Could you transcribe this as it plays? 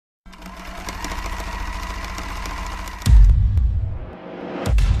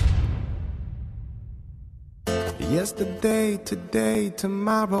Yesterday, today,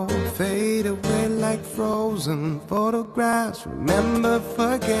 tomorrow fade away like frozen photographs. Remember,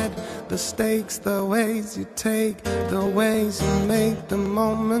 forget the stakes, the ways you take, the ways you make the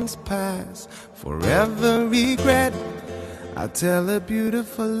moments pass. Forever regret, I tell a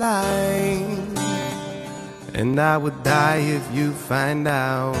beautiful lie, and I would die if you find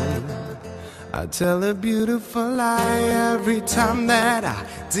out. I tell a beautiful lie every time that I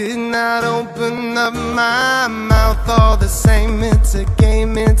did not open up my mouth. All the same, it's a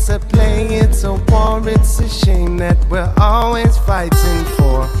game, it's a play, it's a war, it's a shame that we're always fighting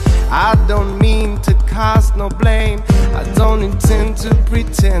for. I don't mean to cast no blame, I don't intend to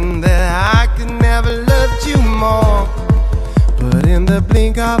pretend that I could never love you more. But in the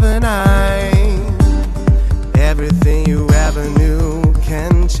blink of an eye, everything you ever knew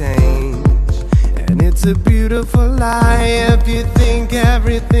can change. And it's a beautiful lie if you think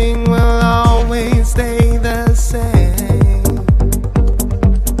everything will always stay the same.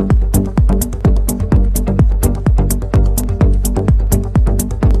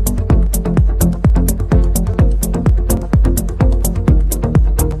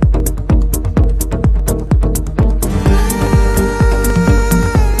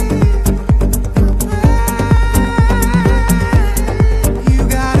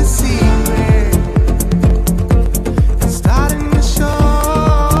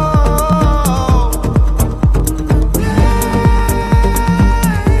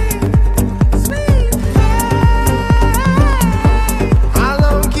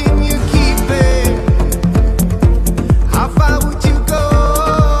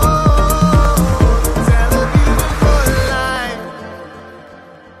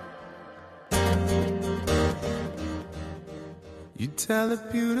 You tell a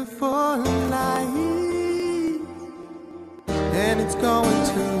beautiful lie, and it's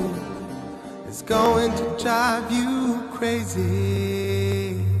going to drive you crazy.